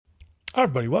Hi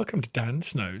everybody, welcome to Dan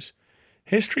Snow's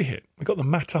History Hit. We've got the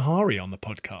Mata-Hari on the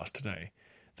podcast today.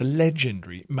 The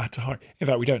legendary Mata-Hari. In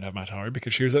fact, we don't have Mata-Hari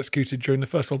because she was executed during the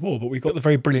First World War, but we've got the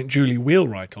very brilliant Julie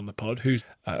Wheelwright on the pod, who's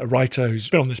a writer who's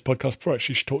been on this podcast before.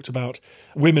 Actually, she talked about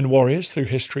women warriors through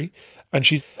history, and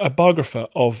she's a biographer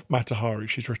of Mata-Hari.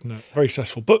 She's written a very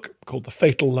successful book called The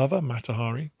Fatal Lover,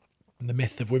 Mata-Hari, and the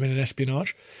Myth of Women in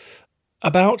Espionage,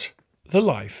 about the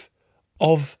life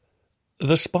of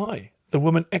the spy, the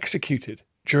woman executed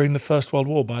during the First World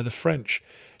War by the French.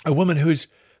 A woman who's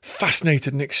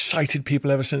fascinated and excited people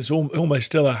ever since, almost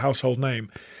still a household name.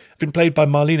 Been played by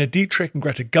Marlene Dietrich and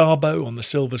Greta Garbo on the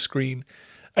silver screen,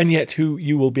 and yet who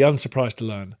you will be unsurprised to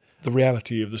learn the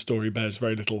reality of the story bears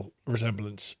very little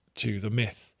resemblance to the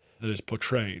myth that is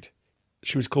portrayed.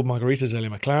 She was called Margaretha Zelia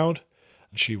MacLeod,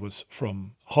 and she was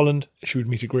from Holland. She would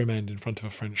meet a grim end in front of a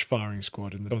French firing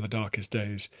squad in one of the darkest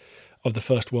days of the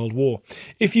First World War.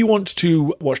 If you want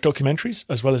to watch documentaries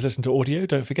as well as listen to audio,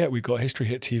 don't forget we've got History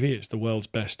Hit TV. It's the world's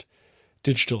best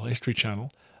digital history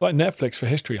channel. Like Netflix for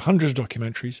history, hundreds of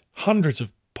documentaries, hundreds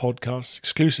of podcasts,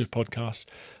 exclusive podcasts,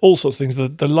 all sorts of things.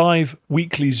 The live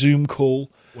weekly Zoom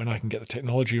call when I can get the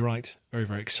technology right. Very,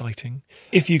 very exciting.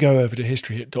 If you go over to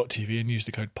historyhit.tv and use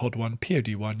the code POD1,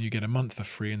 POD1, you get a month for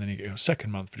free, and then you get your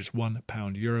second month for just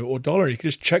 £1, euro or dollar. You can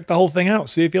just check the whole thing out,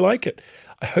 see if you like it.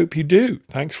 I hope you do.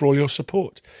 Thanks for all your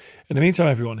support. In the meantime,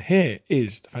 everyone, here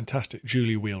is the fantastic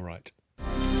Julie Wheelwright.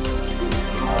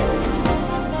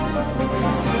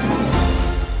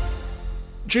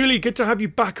 Julie, good to have you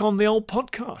back on the old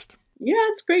podcast. Yeah,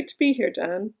 it's great to be here,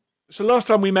 Dan. So last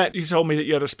time we met, you told me that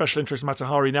you had a special interest in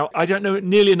Mata-Hari. Now, I don't know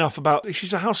nearly enough about...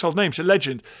 She's a household name, she's a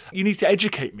legend. You need to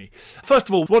educate me. First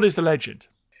of all, what is the legend?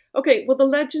 Okay, well, the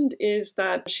legend is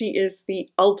that she is the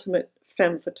ultimate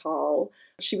femme fatale.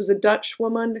 She was a Dutch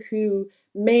woman who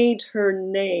made her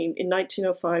name in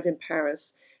 1905 in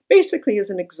Paris, basically as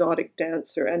an exotic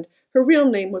dancer. And her real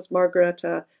name was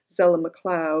Margaretha Zelia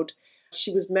MacLeod.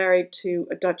 She was married to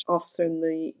a Dutch officer and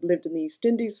lived in the East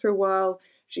Indies for a while.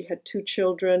 She had 2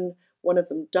 children. One of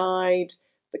them died.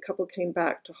 The couple came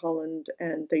back to Holland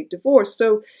and they divorced.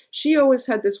 So she always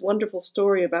had this wonderful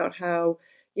story about how,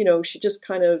 she just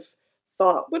kind of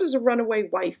thought, what does a runaway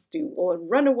wife do? Well, a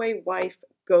runaway wife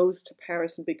goes to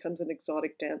Paris and becomes an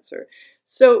exotic dancer.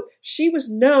 So she was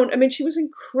known, she was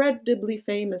incredibly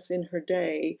famous in her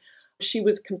day. She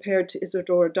was compared to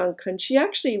Isadora Duncan. She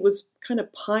actually was kind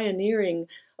of pioneering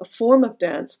a form of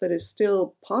dance that is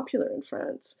still popular in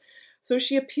France. So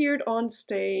she appeared on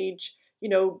stage,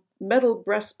 metal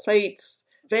breastplates,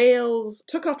 veils,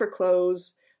 took off her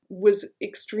clothes, was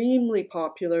extremely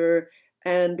popular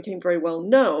and became very well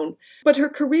known. But her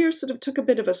career sort of took a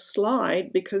bit of a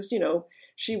slide because,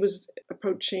 she was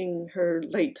approaching her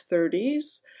late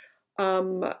 30s.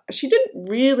 She didn't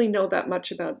really know that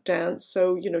much about dance,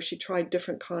 so, she tried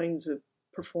different kinds of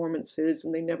performances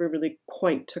and they never really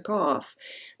quite took off.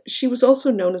 She was also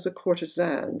known as a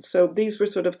courtesan, so these were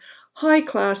sort of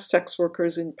high-class sex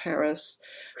workers in Paris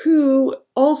who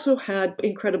also had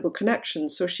incredible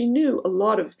connections. So she knew a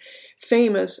lot of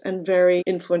famous and very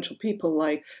influential people,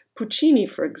 like Puccini,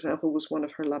 for example, was one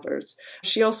of her lovers.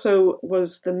 She also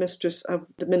was the mistress of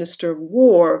the Minister of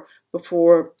War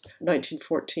before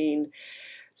 1914.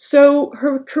 So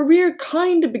her career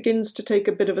kind of begins to take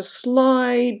a bit of a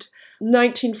slide.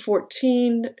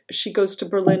 1914, she goes to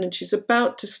Berlin and she's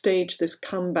about to stage this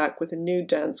comeback with a new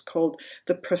dance called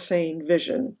the Profane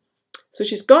Vision. So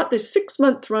she's got this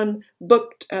 6-month run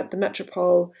booked at the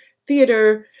Metropole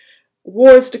Theatre.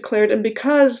 War is declared, and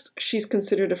because she's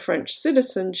considered a French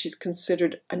citizen, she's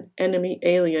considered an enemy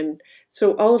alien.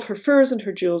 So all of her furs and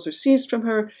her jewels are seized from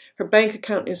her. Her bank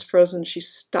account is frozen. She's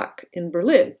stuck in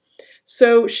Berlin.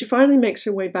 So she finally makes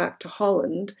her way back to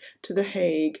Holland, to The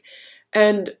Hague,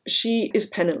 and she is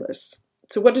penniless.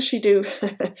 So what does she do?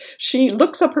 She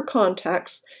looks up her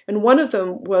contacts, and one of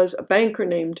them was a banker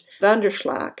named Van der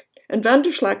Schlack. And Van der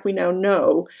Schlack, we now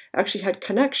know, actually had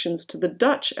connections to the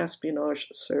Dutch espionage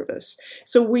service.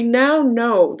 So we now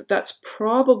know that that's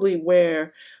probably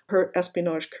where her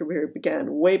espionage career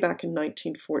began, way back in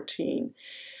 1914.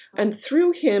 And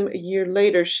through him, a year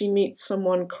later, she meets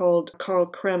someone called Karl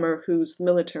Kremer, who's the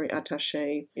military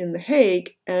attaché in The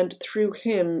Hague, and through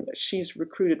him, she's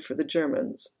recruited for the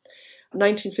Germans.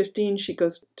 1915, she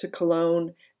goes to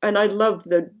Cologne, and I love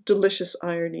the delicious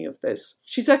irony of this.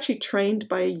 She's actually trained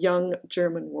by a young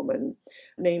German woman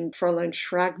named Fräulein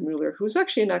Schragmüller, who was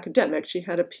actually an academic. She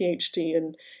had a PhD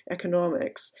in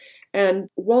economics. And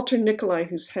Walter Nicolai,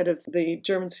 who's head of the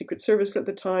German Secret Service at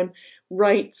the time,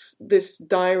 writes this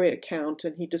diary account,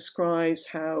 and he describes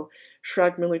how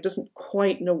Schragmüller doesn't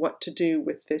quite know what to do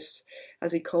with this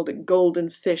as he called it, golden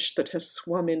fish that has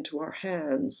swum into our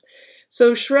hands.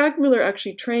 So Schragmüller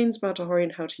actually trains Mata Hari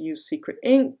in how to use secret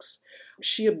inks.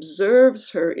 She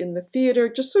observes her in the theater,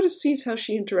 just sort of sees how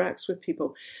she interacts with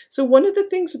people. So one of the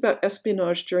things about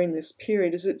espionage during this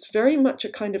period is it's very much a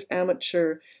kind of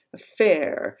amateur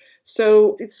affair.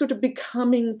 So it's sort of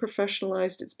becoming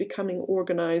professionalized, it's becoming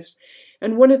organized.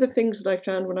 And one of the things that I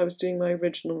found when I was doing my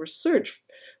original research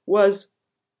was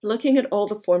looking at all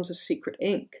the forms of secret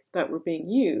ink that were being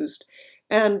used.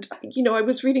 And, I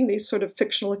was reading these sort of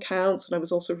fictional accounts, and I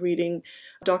was also reading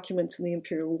documents in the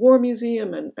Imperial War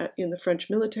Museum and in the French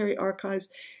military archives.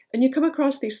 And you come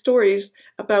across these stories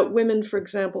about women, for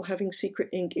example, having secret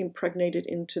ink impregnated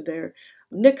into their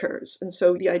knickers. And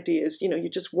so the idea is, you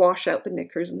just wash out the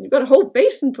knickers and you've got a whole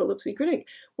basin full of secret ink.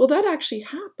 Well, that actually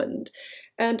happened.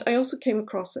 And I also came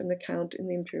across an account in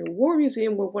the Imperial War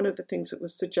Museum where one of the things that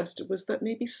was suggested was that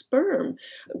maybe sperm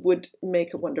would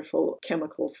make a wonderful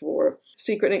chemical for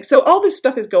secret ink. So all this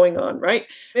stuff is going on, right?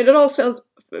 And it all sounds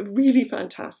really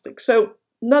fantastic. So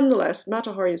nonetheless,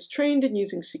 Mata Hari is trained in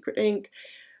using secret ink.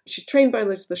 She's trained by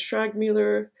Elizabeth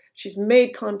Schragmüller. She's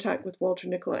made contact with Walter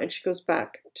Nicola, and she goes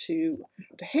back to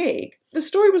The Hague. The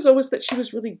story was always that she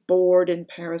was really bored in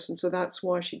Paris, and so that's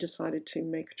why she decided to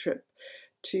make a trip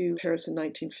to Paris in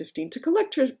 1915 to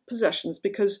collect her possessions,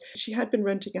 because she had been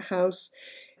renting a house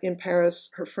in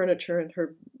Paris. Her furniture and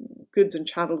her goods and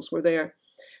chattels were there.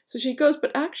 So she goes,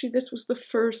 but actually this was the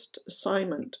first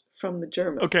assignment from the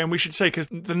Germans. Okay, and we should say, because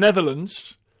the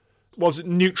Netherlands was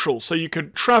neutral, so you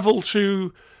could travel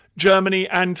to Germany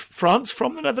and France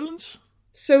from the Netherlands?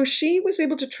 So she was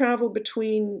able to travel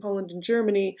between Holland and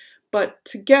Germany, but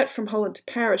to get from Holland to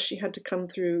Paris, she had to come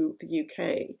through the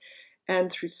UK and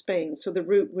through Spain. So the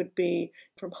route would be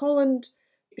from Holland.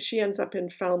 She ends up in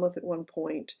Falmouth at one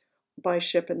point by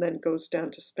ship and then goes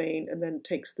down to Spain and then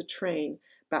takes the train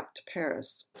back to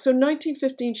Paris. So in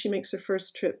 1915, she makes her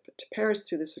first trip to Paris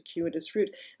through the circuitous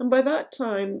route. And by that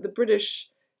time, the British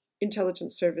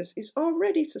intelligence service is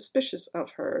already suspicious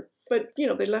of her. But,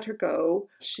 they let her go.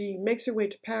 She makes her way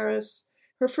to Paris.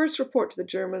 Her first report to the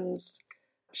Germans,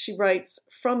 she writes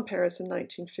from Paris in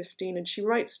 1915, and she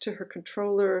writes to her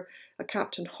controller, a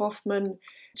Captain Hoffman.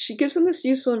 She gives them this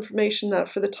useful information that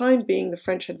for the time being, the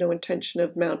French had no intention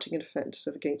of mounting an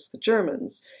offensive against the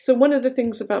Germans. So one of the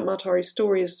things about Mata Hari's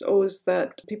story is always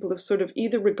that people have sort of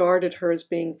either regarded her as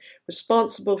being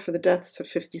responsible for the deaths of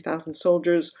 50,000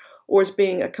 soldiers or as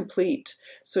being a complete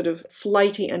sort of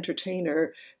flighty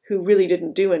entertainer who really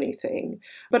didn't do anything.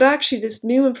 But actually, this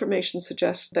new information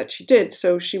suggests that she did.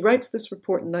 So she writes this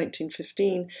report in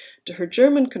 1915 to her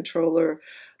German controller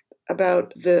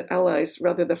about the Allies,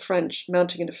 rather the French,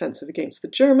 mounting an offensive against the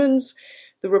Germans.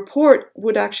 The report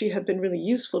would actually have been really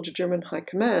useful to German High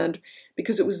Command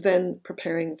because it was then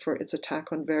preparing for its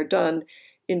attack on Verdun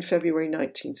in February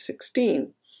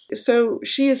 1916. So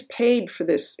she is paid for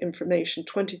this information,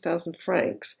 20,000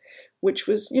 francs, which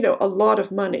was, a lot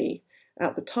of money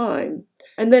at the time.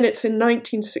 And then it's in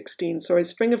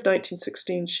spring of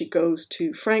 1916, she goes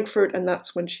to Frankfurt, and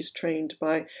that's when she's trained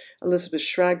by Elizabeth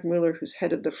Schragmüller, who's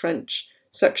head of the French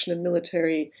section of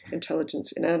military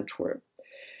intelligence in Antwerp.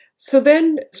 So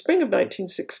then, spring of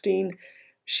 1916,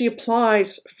 she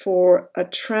applies for a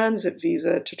transit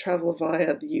visa to travel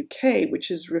via the UK,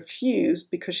 which is refused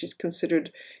because she's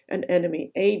considered an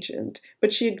enemy agent.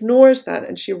 But she ignores that,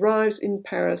 and she arrives in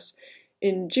Paris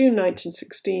in June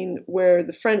 1916, where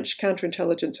the French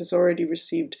counterintelligence has already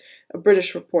received a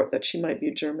British report that she might be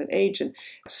a German agent.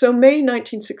 So May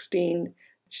 1916,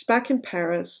 she's back in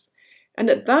Paris, and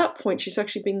at that point she's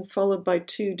actually being followed by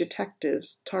two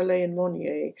detectives, Tarlet and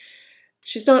Monnier.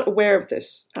 She's not aware of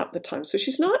this at the time, so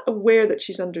she's not aware that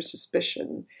she's under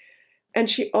suspicion.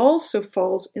 And she also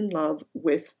falls in love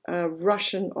with a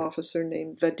Russian officer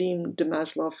named Vadim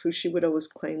Damazlov, who she would always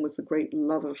claim was the great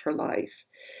love of her life.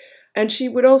 And she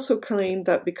would also claim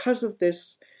that because of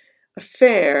this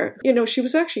affair, she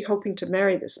was actually hoping to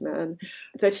marry this man,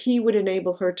 that he would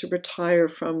enable her to retire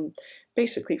from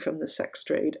the sex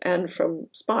trade and from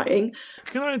spying.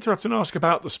 Can I interrupt and ask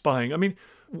about the spying? I mean,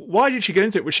 why did she get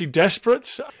into it? Was she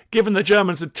desperate? Given the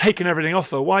Germans had taken everything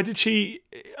off her, why did she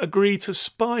agree to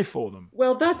spy for them?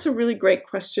 Well, that's a really great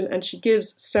question, and she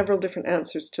gives several different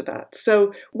answers to that.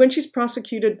 So when she's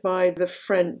prosecuted by the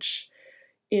French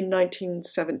in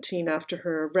 1917 after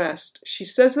her arrest, she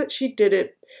says that she did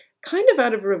it kind of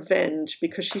out of revenge,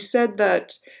 because she said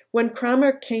that when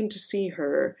Kramer came to see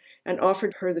her and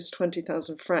offered her this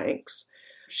 20,000 francs,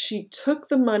 she took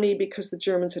the money because the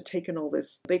Germans had taken all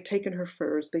this. They'd taken her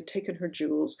furs, they'd taken her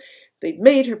jewels, they'd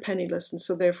made her penniless, and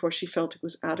so therefore she felt it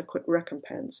was adequate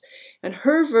recompense. And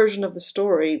her version of the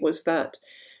story was that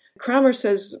Kramer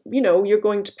says, you're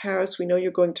going to Paris. We know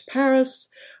you're going to Paris.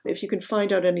 If you can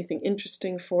find out anything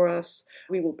interesting for us,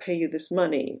 we will pay you this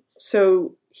money.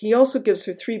 So he also gives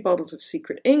her 3 bottles of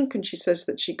secret ink, and she says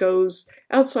that she goes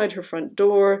outside her front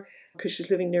door because she's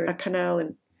living near a canal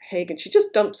in Hague, and she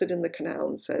just dumps it in the canal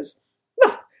and says,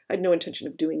 I had no intention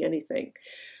of doing anything.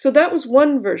 So that was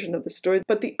one version of the story.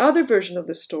 But the other version of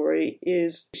the story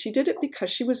is she did it because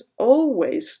she was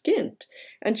always skint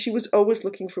and she was always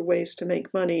looking for ways to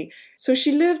make money. So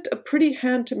she lived a pretty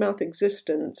hand-to-mouth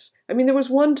existence. I mean, there was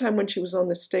one time when she was on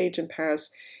the stage in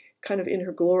Paris, kind of in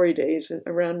her glory days,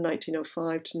 around 1905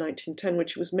 to 1910, when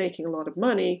she was making a lot of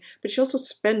money, but she also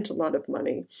spent a lot of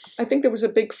money. I think there was a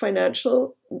big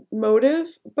financial motive,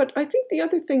 but I think the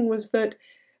other thing was that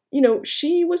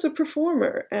she was a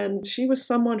performer and she was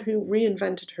someone who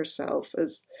reinvented herself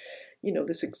as,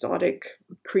 this exotic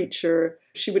creature.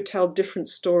 She would tell different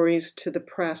stories to the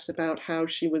press about how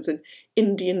she was an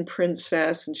Indian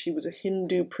princess and she was a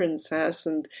Hindu princess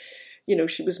and,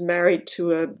 she was married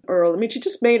to an earl. I mean, she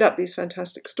just made up these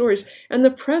fantastic stories and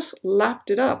the press lapped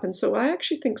it up. And so I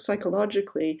actually think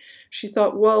psychologically she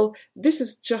thought, well, this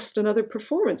is just another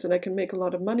performance and I can make a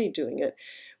lot of money doing it,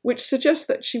 which suggests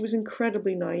that she was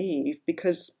incredibly naive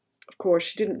because, of course,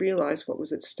 she didn't realize what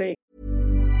was at stake.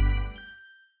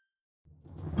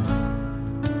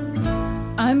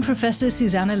 I'm Professor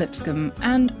Susanna Lipscomb,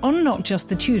 and on Not Just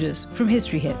the Tudors from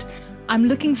History Hit, I'm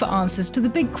looking for answers to the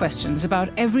big questions about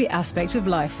every aspect of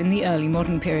life in the early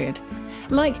modern period.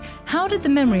 Like, how did the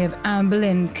memory of Anne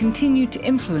Boleyn continue to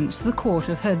influence the court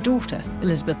of her daughter,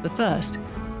 Elizabeth I?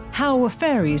 How were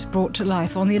fairies brought to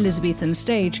life on the Elizabethan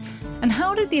stage? And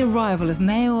how did the arrival of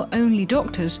male-only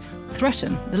doctors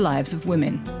threaten the lives of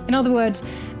women? In other words,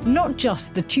 not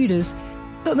just the Tudors,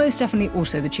 but most definitely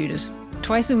also the Tudors.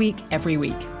 Twice a week, every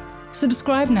week.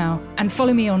 Subscribe now and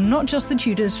follow me on Not Just the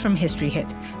Tudors from History Hit,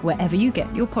 wherever you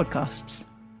get your podcasts.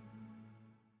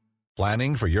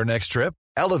 Planning for your next trip?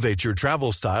 Elevate your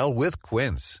travel style with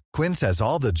Quince. Quince has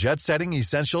all the jet-setting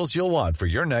essentials you'll want for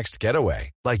your next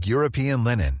getaway, like European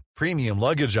linen, premium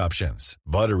luggage options,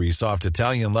 buttery soft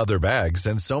Italian leather bags,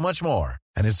 and so much more.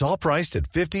 And it's all priced at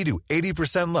 50 to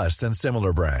 80% less than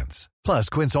similar brands. Plus,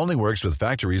 Quince only works with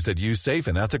factories that use safe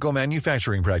and ethical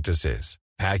manufacturing practices.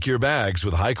 Pack your bags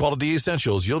with high-quality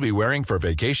essentials you'll be wearing for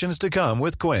vacations to come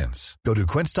with Quince. Go to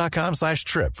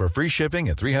quince.com/trip for free shipping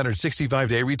and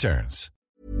 365-day returns.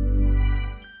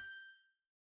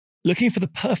 Looking for the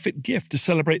perfect gift to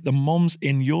celebrate the moms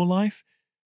in your life?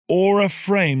 Aura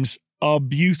frames are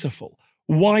beautiful,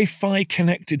 Wi-Fi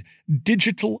connected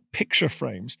digital picture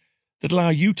frames that allow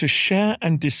you to share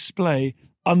and display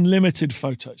unlimited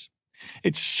photos.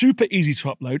 It's super easy to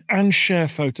upload and share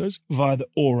photos via the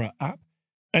Aura app.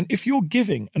 And if you're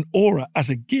giving an Aura as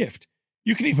a gift,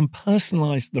 you can even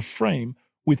personalize the frame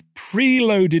with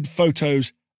preloaded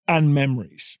photos and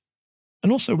memories.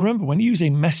 And also remember, when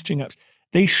using messaging apps,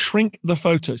 they shrink the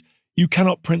photos. You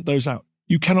cannot print those out.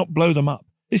 You cannot blow them up.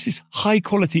 This is high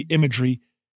quality imagery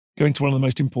going to one of the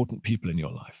most important people in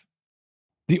your life.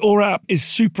 The Aura app is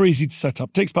super easy to set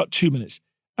up. It takes about 2 minutes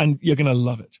and you're going to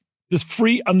love it. There's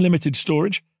free unlimited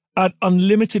storage, add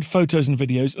unlimited photos and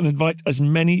videos, and invite as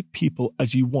many people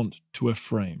as you want to a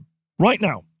frame. Right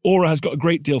now, Aura has got a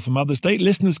great deal for Mother's Day.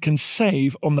 Listeners can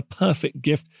save on the perfect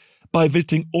gift by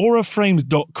visiting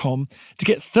auraframes.com to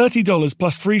get $30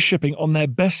 plus free shipping on their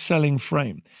best-selling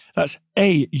frame. That's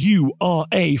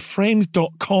AURA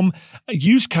frames.com.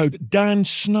 Use code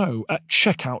DANSNOW at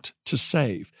checkout to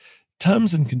save.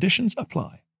 Terms and conditions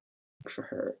apply. For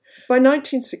her. By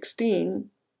 1916,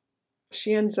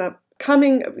 she ends up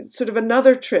coming sort of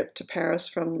another trip to Paris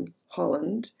from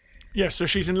Holland. Yeah, so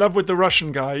she's in love with the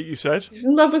Russian guy, you said? She's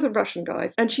in love with a Russian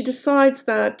guy. And she decides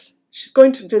that she's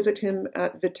going to visit him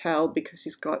at Vittel because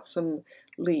he's got some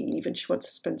leave and she wants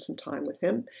to spend some time with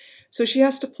him. So she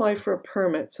has to apply for a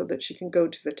permit so that she can go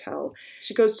to Vittel.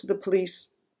 She goes to the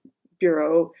police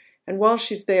bureau, and while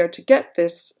she's there to get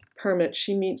this permit,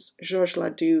 she meets Georges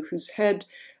Ladoux, who's head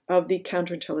of the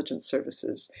counterintelligence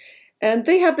services. And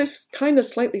they have this kind of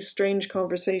slightly strange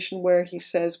conversation where he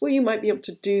says, well, you might be able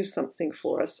to do something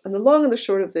for us. And the long and the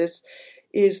short of this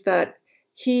is that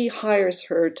he hires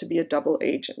her to be a double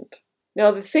agent. Now,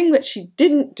 the thing that she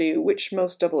didn't do, which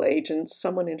most double agents,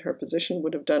 someone in her position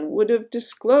would have done, would have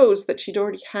disclosed that she'd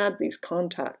already had these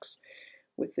contacts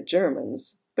with the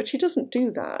Germans. But she doesn't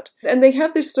do that. And they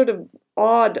have this sort of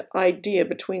odd idea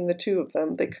between the two of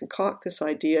them. They concoct this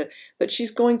idea that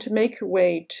she's going to make her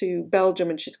way to Belgium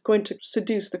and she's going to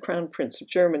seduce the Crown Prince of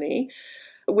Germany,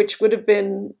 which would have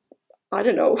been, I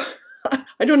don't know,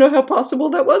 I don't know how possible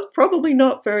that was. Probably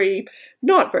not very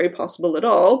possible at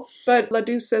all. But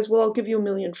Ladoux says, well, I'll give you 1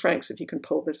 million francs if you can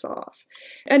pull this off.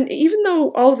 And even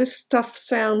though all this stuff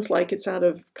sounds like it's out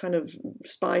of kind of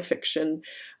spy fiction,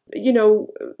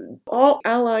 all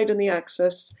Allied and the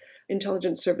Axis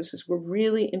intelligence services were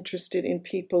really interested in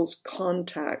people's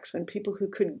contacts and people who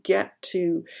could get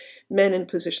to men in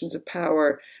positions of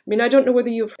power. I mean, I don't know whether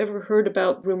you've ever heard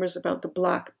about rumors about the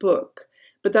Black Book,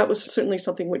 but that was certainly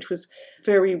something which was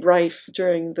very rife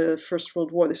during the First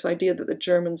World War, this idea that the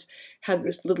Germans had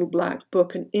this little black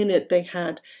book, and in it they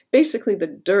had basically the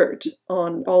dirt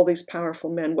on all these powerful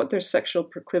men, what their sexual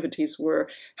proclivities were,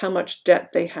 how much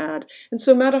debt they had. And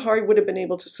so Mata Hari would have been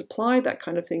able to supply that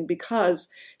kind of thing because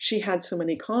she had so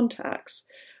many contacts.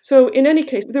 So in any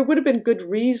case, there would have been good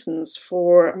reasons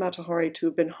for Mata Hari to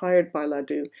have been hired by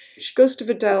Ladoux. She goes to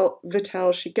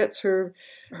Vittel, she gets her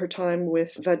time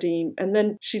with Vadim, and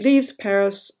then she leaves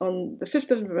Paris on the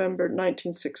 5th of November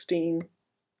 1916,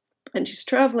 and she's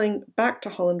traveling back to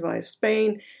Holland via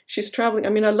Spain. She's traveling,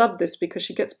 I love this because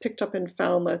she gets picked up in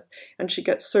Falmouth, and she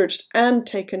gets searched and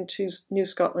taken to New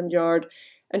Scotland Yard,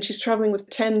 and she's traveling with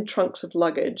 10 trunks of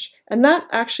luggage. And that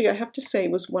actually, I have to say,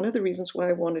 was one of the reasons why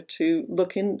I wanted to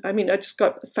look in. I just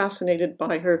got fascinated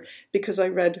by her because I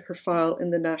read her file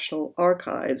in the National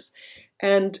Archives.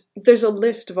 And there's a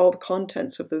list of all the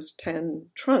contents of those 10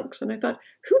 trunks. And I thought,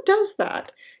 who does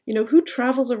that? Who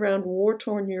travels around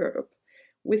war-torn Europe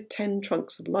with 10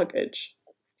 trunks of luggage?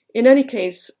 In any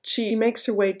case, she makes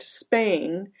her way to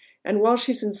Spain. And while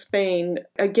she's in Spain,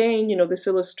 again, this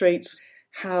illustrates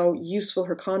how useful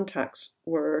her contacts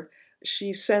were.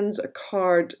 She sends a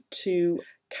card to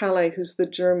Calais, who's the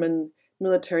German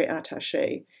military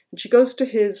attaché. And she goes to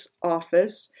his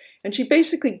office, and she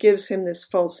basically gives him this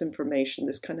false information,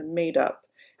 this kind of made-up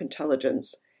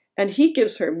intelligence. And he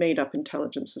gives her made-up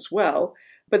intelligence as well.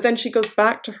 But then she goes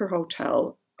back to her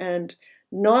hotel, and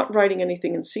not writing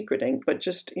anything in secret ink, but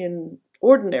just in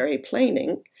ordinary plain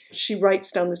ink, she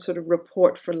writes down this sort of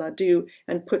report for Ladoux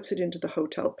and puts it into the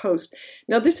Hotel Post.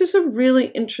 Now, this is a really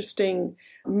interesting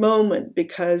moment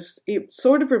because it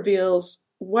sort of reveals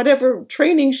whatever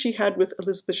training she had with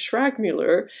Elizabeth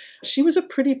Schragmuller, she was a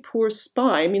pretty poor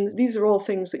spy. These are all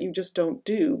things that you just don't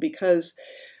do because,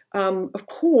 of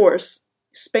course,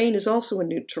 Spain is also a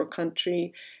neutral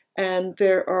country, and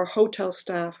there are hotel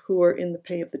staff who are in the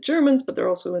pay of the Germans, but they're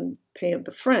also in the pay of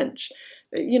the French.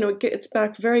 It gets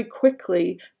back very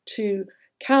quickly to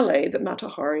Calais that Mata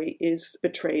Hari is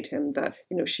betrayed him, that,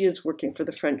 she is working for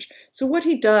the French. So what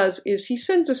he does is he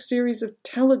sends a series of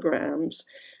telegrams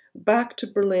back to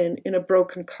Berlin in a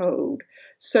broken code.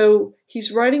 So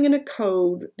he's writing in a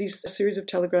code, a series of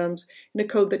telegrams in a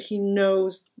code that he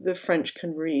knows the French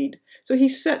can read. So he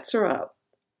sets her up.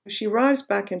 She arrives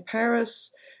back in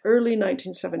Paris early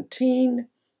 1917,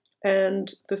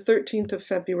 and the 13th of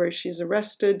February she's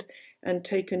arrested and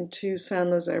taken to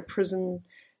Saint-Lazare prison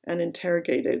and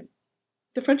interrogated.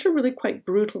 The French are really quite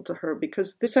brutal to her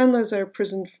because the Saint-Lazare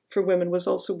prison for women was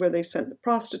also where they sent the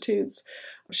prostitutes.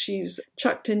 She's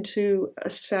chucked into a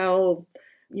cell.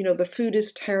 The food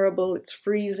is terrible. It's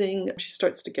freezing. She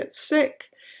starts to get sick.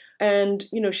 And,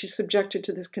 she's subjected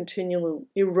to this continual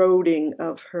eroding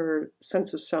of her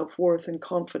sense of self-worth and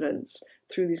confidence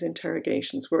through these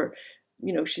interrogations where,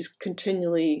 she's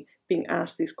continually being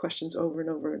asked these questions over and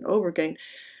over and over again.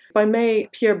 By May,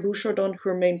 Pierre Bouchardon,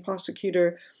 her main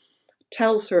prosecutor,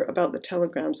 tells her about the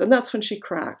telegrams, and that's when she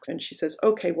cracks. And she says,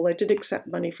 okay, well, I did accept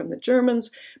money from the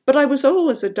Germans, but I was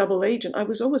always a double agent. I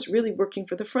was always really working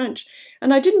for the French,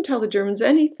 and I didn't tell the Germans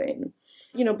anything.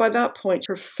 By that point,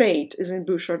 her fate is in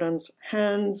Bouchardon's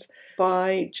hands.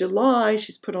 By July,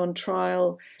 she's put on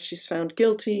trial. She's found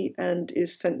guilty and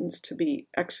is sentenced to be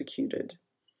executed.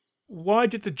 Why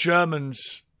did the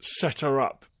Germans set her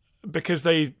up? Because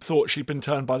they thought she'd been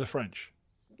turned by the French?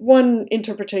 One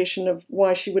interpretation of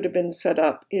why she would have been set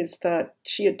up is that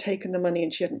she had taken the money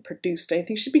and she hadn't produced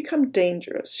anything. She'd become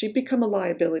dangerous. She'd become a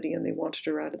liability, and they wanted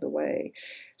her out of the way.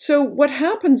 So what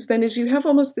happens then is you have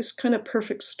almost this kind of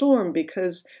perfect storm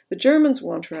because the Germans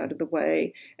want her out of the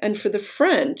way, and for the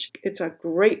French, it's a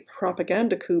great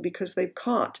propaganda coup because they've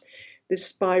caught this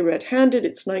spy red-handed.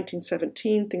 It's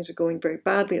 1917. Things are going very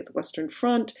badly at the Western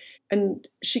Front, and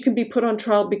she can be put on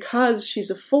trial because she's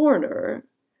a foreigner.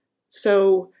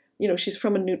 So, she's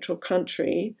from a neutral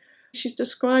country. She's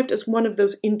described as one of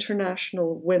those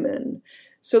international women.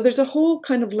 So there's a whole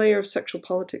kind of layer of sexual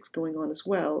politics going on as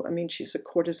well. She's a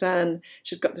courtesan.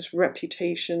 She's got this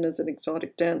reputation as an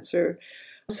exotic dancer.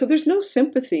 So there's no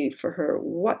sympathy for her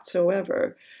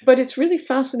whatsoever. But it's really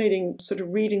fascinating sort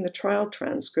of reading the trial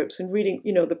transcripts and reading,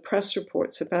 the press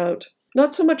reports about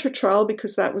Not so much her trial,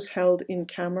 because that was held in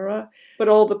camera, but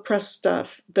all the press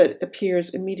stuff that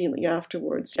appears immediately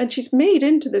afterwards. And she's made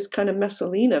into this kind of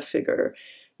Messalina figure.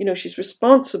 She's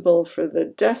responsible for the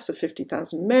deaths of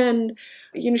 50,000 men.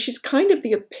 She's kind of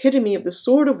the epitome of the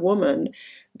sort of woman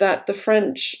that the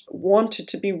French wanted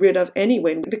to be rid of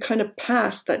anyway, the kind of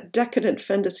past, that decadent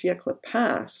fin de siècle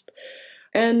past.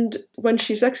 And when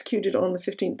she's executed on the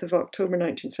 15th of October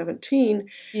 1917,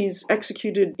 she's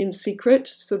executed in secret,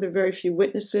 so there are very few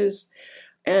witnesses.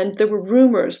 And there were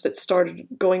rumors that started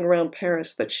going around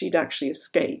Paris that she'd actually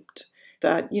escaped,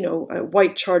 that, a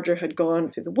white charger had gone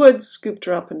through the woods, scooped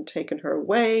her up and taken her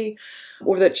away,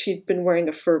 or that she'd been wearing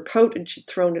a fur coat and she'd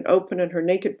thrown it open and her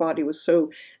naked body was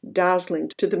so dazzling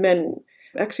to the men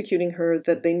executing her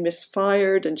that they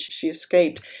misfired and she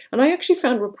escaped. And I actually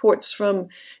found reports from,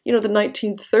 the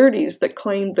 1930s that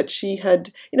claimed that she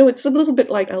had, it's a little bit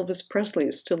like Elvis Presley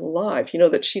is still alive,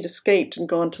 that she'd escaped and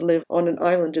gone to live on an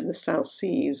island in the South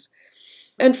Seas.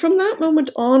 And from that moment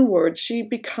onwards, she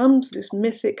becomes this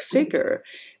mythic figure.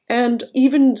 And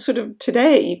even sort of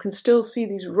today, you can still see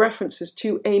these references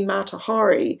to a Mata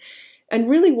Hari. And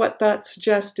really what that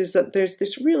suggests is that there's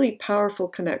this really powerful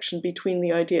connection between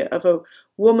the idea of a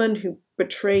woman who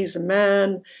betrays a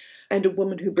man and a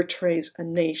woman who betrays a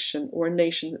nation, or a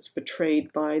nation that's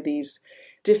betrayed by these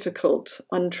difficult,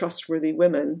 untrustworthy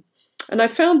women. And I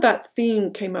found that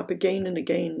theme came up again and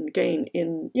again and again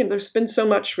in, there's been so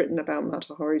much written about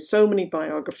Mata Hari, so many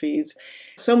biographies,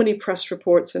 so many press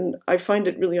reports, and I find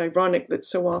it really ironic that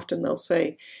so often they'll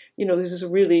say, this is a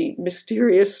really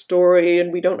mysterious story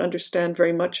and we don't understand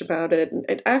very much about it.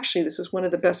 And actually, this is one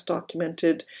of the best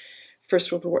documented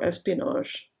First World War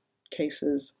espionage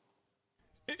cases.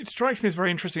 It strikes me as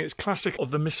very interesting. It's classic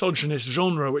of the misogynist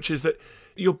genre, which is that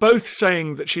you're both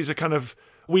saying that she's a kind of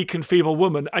weak and feeble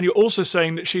woman, and you're also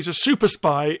saying that she's a super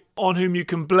spy on whom you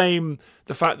can blame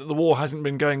the fact that the war hasn't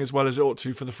been going as well as it ought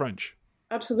to for the French.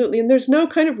 Absolutely. And there's no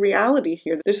kind of reality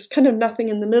here. There's kind of nothing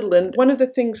in the middle. And one of the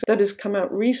things that has come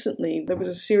out recently, there was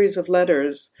a series of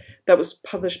letters that was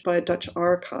published by a Dutch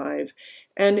archive.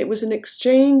 And it was an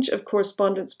exchange of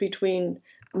correspondence between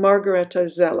Margaretha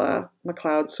Zella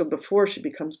MacLeod, so before she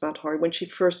becomes Mata Hari, when she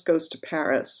first goes to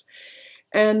Paris.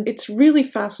 And it's really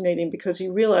fascinating because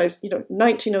you realize,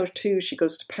 1902, she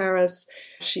goes to Paris.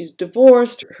 She's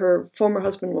divorced. Her former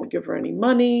husband won't give her any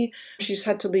money. She's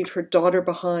had to leave her daughter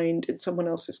behind in someone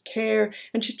else's care.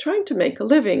 And she's trying to make a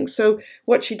living. So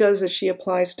what she does is she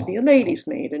applies to be a lady's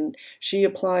maid. And she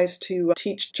applies to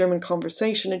teach German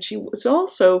conversation. And she was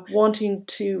also wanting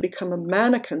to become a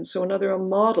mannequin, so a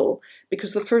model,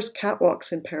 because the first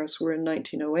catwalks in Paris were in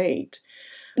 1908.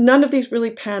 None of these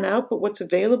really pan out, but what's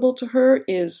available to her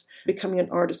is becoming an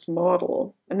artist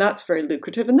model. And that's very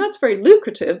lucrative. And that's very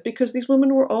lucrative because these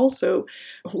women were also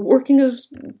working as,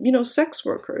 sex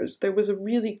workers. There was a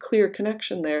really clear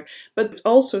connection there. But it's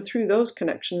also through those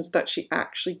connections that she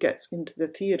actually gets into the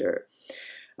theater.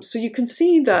 So you can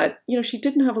see that, she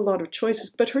didn't have a lot of choices,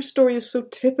 but her story is so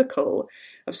typical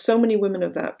of so many women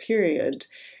of that period.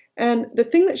 And the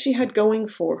thing that she had going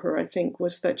for her, I think,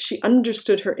 was that she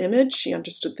understood her image, she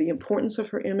understood the importance of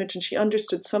her image, and she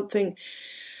understood something,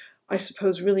 I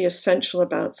suppose, really essential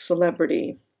about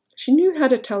celebrity. She knew how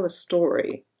to tell a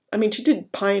story. I mean, she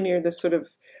did pioneer this sort of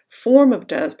form of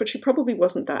dance, but she probably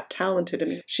wasn't that talented. I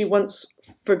mean, she once,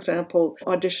 for example,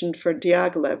 auditioned for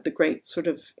Diaghilev, the great sort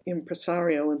of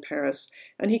impresario in Paris,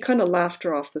 and he kind of laughed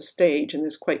her off the stage in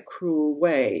this quite cruel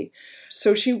way.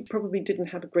 So she probably didn't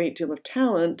have a great deal of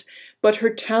talent, but her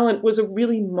talent was a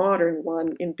really modern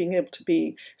one in being able to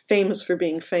be famous for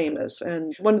being famous.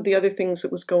 And one of the other things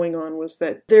that was going on was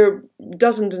that there are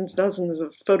dozens and dozens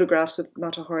of photographs of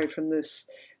Mata Hari from this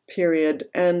period,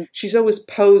 and she's always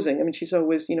posing. I mean, she's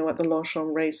always, at the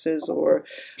Longchamp races, or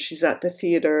she's at the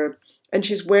theater, and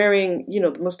she's wearing,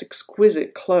 the most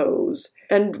exquisite clothes.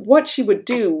 And what she would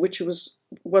do, which was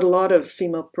what a lot of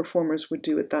female performers would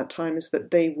do at that time, is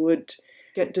that they would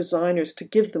get designers to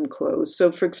give them clothes.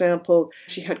 So, for example,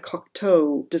 she had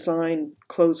Cocteau design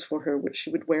clothes for her, which she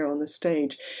would wear on the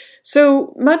stage.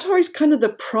 So Mata Hari's kind of the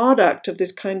product of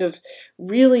this kind of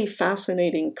really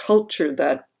fascinating culture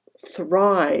that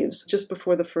thrives just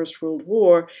before the First World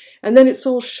War, and then it's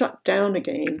all shut down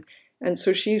again. And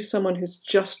so she's someone who's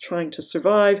just trying to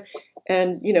survive,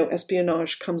 and,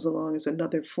 espionage comes along as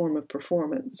another form of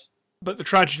performance. But the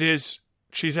tragedy is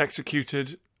she's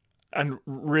executed, and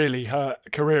really her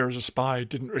career as a spy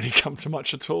didn't really come to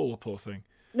much at all, the poor thing.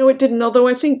 No, it didn't, although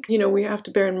I think, we have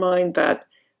to bear in mind that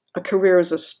a career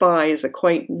as a spy is a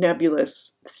quite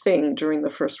nebulous thing during the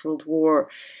First World War.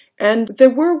 And there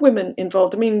were women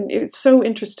involved. I mean, it's so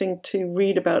interesting to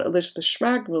read about Elizabeth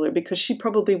Schraggmüller because she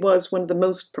probably was one of the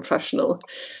most professional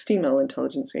female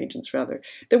intelligence agents, rather.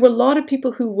 There were a lot of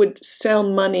people who would sell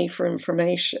money for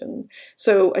information.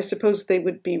 So I suppose they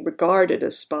would be regarded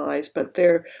as spies, but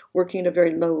they're working at a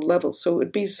very low level. So it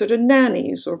would be sort of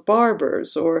nannies or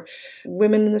barbers, or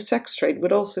women in the sex trade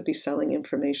would also be selling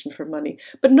information for money,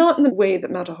 but not in the way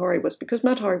that Mata Hari was, because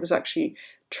Mata Hari was actually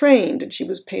trained and she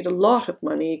was paid a lot of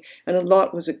money and a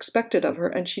lot was expected of her,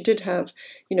 and she did have,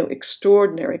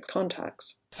 extraordinary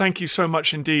contacts. Thank you so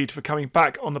much indeed for coming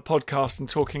back on the podcast and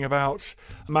talking about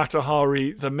Mata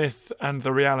Hari, the myth and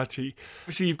the reality.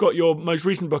 Obviously, you've got your most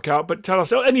recent book out, but tell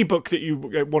us any book that you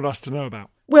want us to know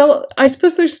about. Well, I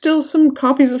suppose there's still some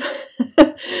copies of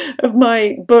of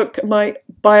my book, my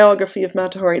biography of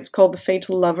Mata Hari. It's called The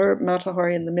Fatal Lover, Mata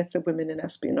Hari and the Myth of Women in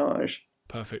Espionage.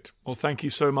 Perfect. Well, thank you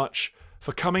so much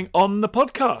for coming on the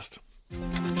podcast. I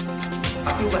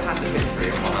feel the hand of history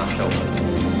upon our shoulders.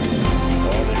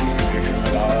 All the information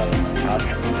about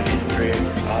us, the history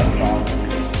of long,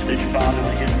 this part of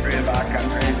the history of our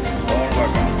country, all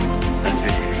work on and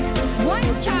finish.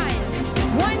 One child,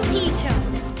 one teacher,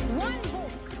 one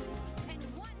book,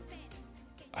 and one pen.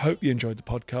 I hope you enjoyed the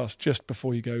podcast. Just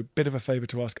before you go, bit of a favour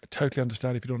to ask. I totally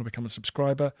understand if you don't want to become a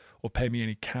subscriber or pay me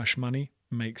any cash money.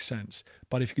 Makes sense.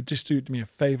 But if you could just do me a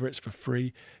favour, it's for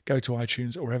free. Go to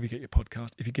iTunes or wherever you get your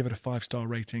podcast. If you give it a 5-star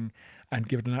rating and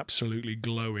give it an absolutely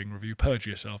glowing review, purge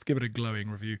yourself, give it a glowing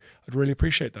review. I'd really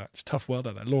appreciate that. It's a tough world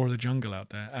out there, law of the jungle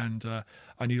out there, and I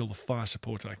need all the fire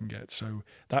support I can get. So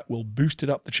that will boost it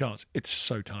up the charts. It's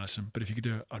so tiresome. But if you could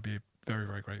do it, I'd be very,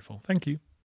 very grateful. Thank you.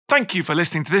 Thank you for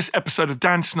listening to this episode of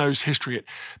Dan Snow's History Hit.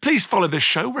 Please follow this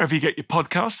show wherever you get your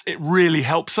podcasts. It really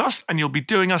helps us, and you'll be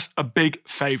doing us a big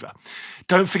favour.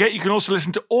 Don't forget, you can also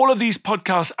listen to all of these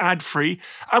podcasts ad-free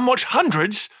and watch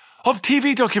hundreds of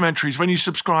TV documentaries when you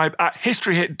subscribe at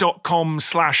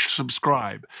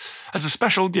historyhit.com/subscribe. As a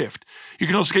special gift, you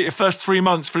can also get your first 3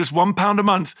 months for just £1 a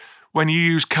month when you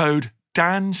use code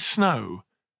DANSNOW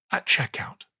at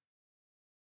checkout.